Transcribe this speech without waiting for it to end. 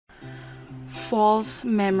False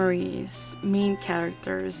Memories main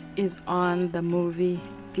characters is on the movie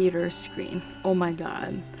theater screen. Oh my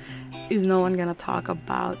god. Is no one gonna talk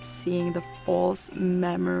about seeing the False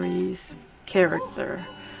Memories character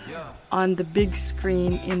on the big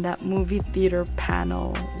screen in that movie theater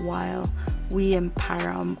panel while we and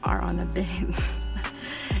Param are on a date?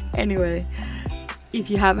 Anyway, if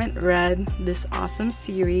you haven't read this awesome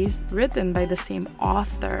series written by the same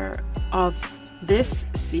author of this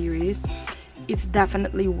series, it's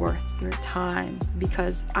definitely worth your time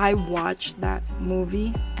because I watched that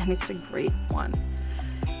movie and it's a great one.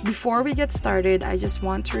 Before we get started, I just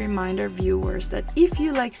want to remind our viewers that if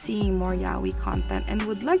you like seeing more yaoi content and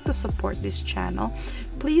would like to support this channel,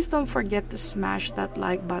 please don't forget to smash that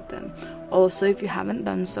like button. Also, if you haven't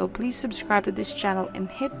done so, please subscribe to this channel and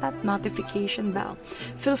hit that notification bell.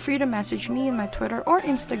 Feel free to message me in my Twitter or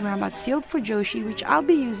Instagram at SealedFujoshi, which I'll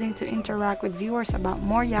be using to interact with viewers about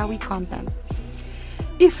more yaoi content.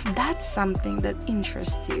 If that's something that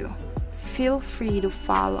interests you, feel free to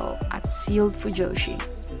follow at SealedFujoshi.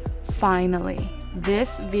 Finally,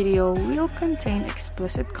 this video will contain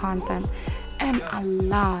explicit content and a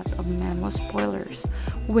lot of manhwa spoilers.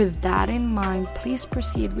 With that in mind, please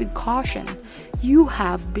proceed with caution. You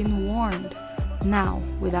have been warned. Now,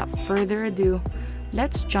 without further ado,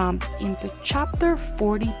 let's jump into chapter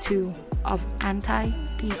 42 of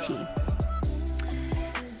Anti-PT.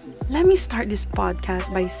 Let me start this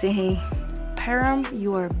podcast by saying, Param,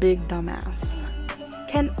 you are a big dumbass.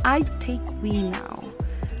 Can I take we now?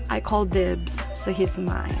 I call dibs, so he's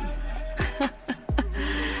mine.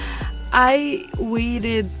 I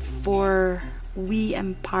waited for we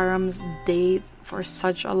and Param's date for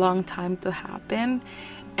such a long time to happen,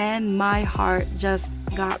 and my heart just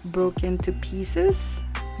got broken to pieces,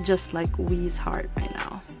 just like Wee's heart right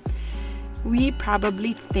now. We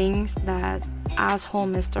probably thinks that asshole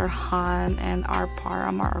Mr. Han and our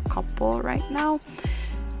Param are a couple right now,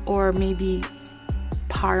 or maybe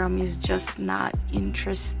Param is just not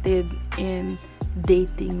interested in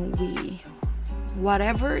dating Wee.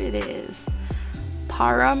 Whatever it is,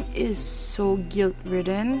 Param is so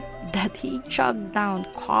guilt-ridden that he chugged down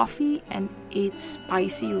coffee and ate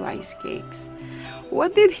spicy rice cakes.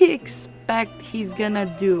 What did he expect he's gonna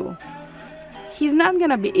do? He's not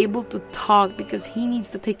gonna be able to talk because he needs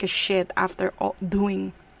to take a shit after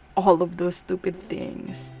doing all of those stupid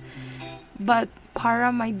things. But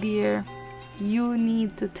Param, my dear, you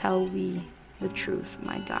need to tell we the truth,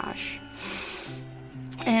 my gosh.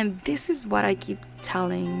 And this is what I keep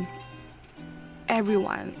telling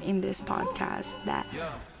everyone in this podcast, that,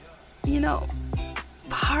 you know,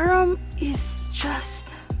 Param is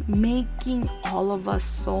just making all of us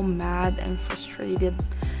so mad and frustrated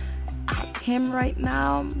at him right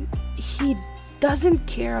now. He doesn't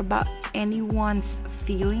care about anyone's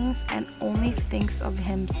feelings and only thinks of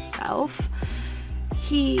himself.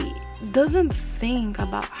 He doesn't think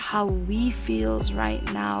about how we feels right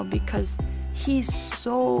now because he's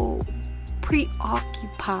so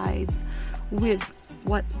preoccupied with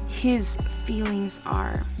what his feelings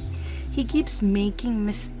are. He keeps making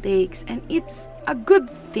mistakes, and it's a good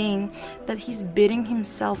thing that he's beating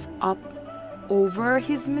himself up over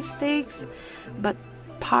his mistakes. But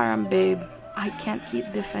Param, babe, I can't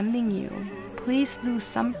keep defending you. Please do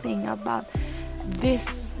something about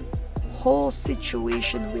this whole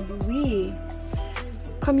situation with we.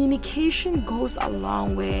 Communication goes a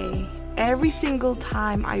long way. Every single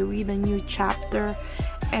time I read a new chapter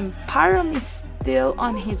and Param is still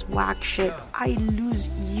on his whack shit, I lose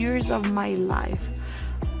years of my life.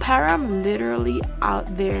 Param literally out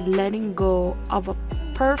there letting go of a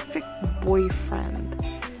perfect boyfriend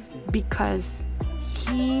because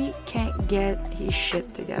he can't get his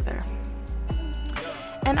shit together.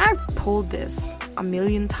 And I've told this a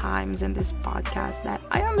million times in this podcast that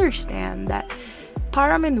I understand that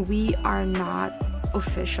Param and we are not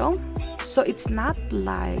official. So it's not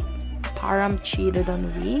like Param cheated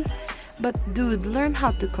on we. But dude, learn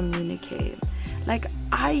how to communicate. Like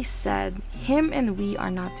I said, him and we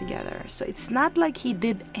are not together. So it's not like he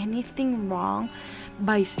did anything wrong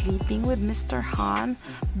by sleeping with Mr. Han.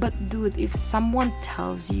 But dude, if someone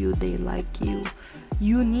tells you they like you,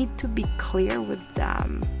 you need to be clear with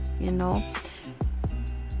them, you know?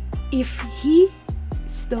 If he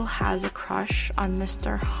still has a crush on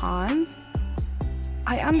Mr. Han,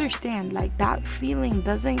 I understand, like that feeling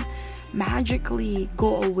doesn't magically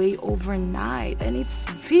go away overnight, and it's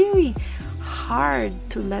very hard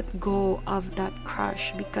to let go of that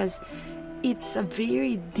crush because it's a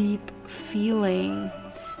very deep feeling.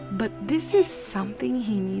 But this is something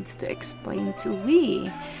he needs to explain to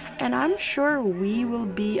we, And I'm sure we will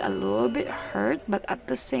be a little bit hurt, but at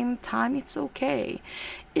the same time, it's okay.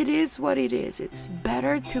 It is what it is. It's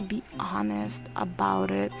better to be honest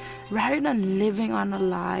about it rather than living on a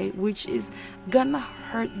lie, which is gonna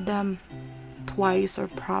hurt them twice or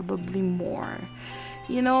probably more.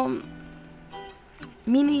 You know,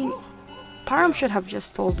 meaning Param should have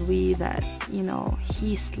just told Wee that,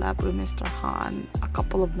 he slept with Mr. Han a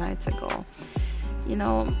couple of nights ago.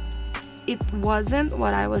 It wasn't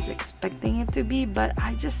what I was expecting it to be, but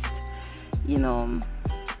I just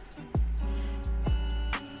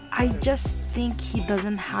think he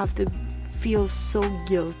doesn't have to feel so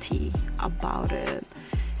guilty about it.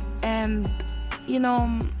 And,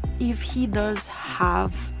 if he does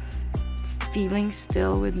have feelings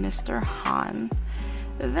still with Mr. Han,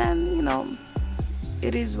 then,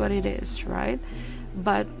 it is what it is, right?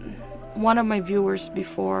 But one of my viewers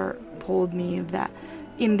before told me that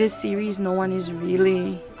in this series, no one is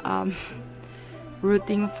really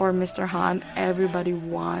rooting for Mr. Han. Everybody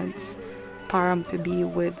wants Param to be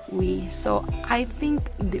with Wee. So I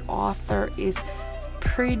think the author is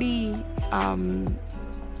pretty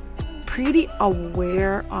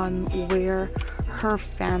aware on where her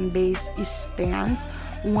fan base stands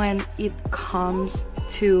when it comes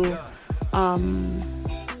to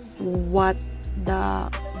what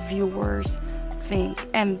the viewers think.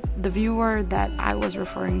 And the viewer that I was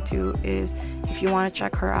referring to is, if you want to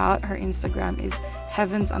check her out, her Instagram is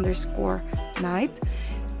heavens_night,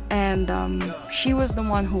 and she was the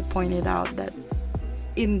one who pointed out that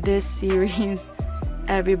in this series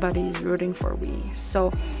everybody is rooting for Wee.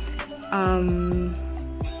 So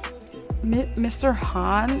Mr.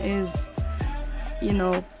 Han is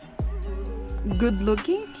good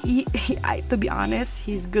looking. To be honest,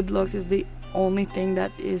 his good looks is the only thing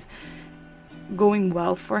that is going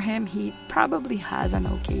well for him. He probably has an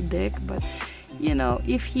okay dick, but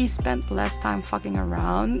if he spent less time fucking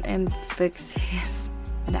around and fix his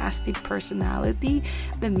nasty personality,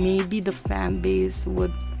 then maybe the fan base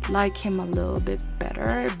would like him a little bit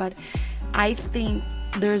better. But I think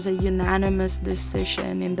there's a unanimous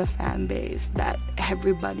decision in the fan base that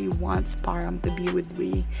everybody wants Param to be with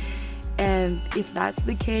Wee. And if that's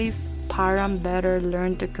the case, Param better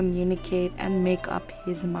learn to communicate and make up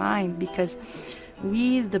his mind, because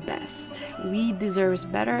Wee is the best. Wee deserves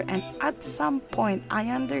better, and at some point, I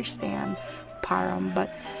understand Param,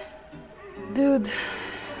 but dude,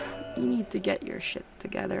 you need to get your shit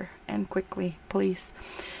together, and quickly, please.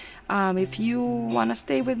 If you want to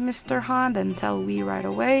stay with Mr. Han, then tell Wee right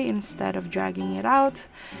away instead of dragging it out.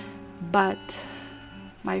 But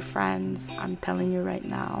my friends, I'm telling you right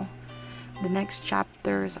now, the next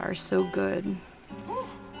chapters are so good.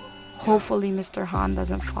 Hopefully Mr. Han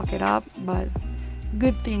doesn't fuck it up, but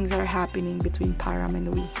good things are happening between Param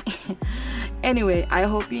and Wee. Anyway, I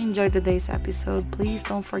hope you enjoyed today's episode. Please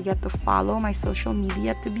don't forget to follow my social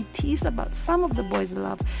media to be teased about some of the boys'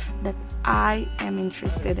 love that I am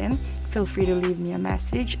interested in. Feel free to leave me a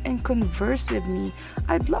message and converse with me.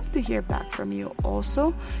 I'd love to hear back from you.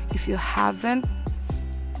 Also, if you haven't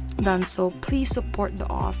done so, please support the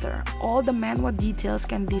author. All the manhwa details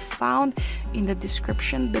can be found in the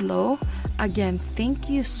description below. Again, thank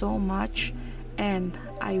you so much, and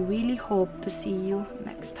I really hope to see you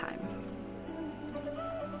next time.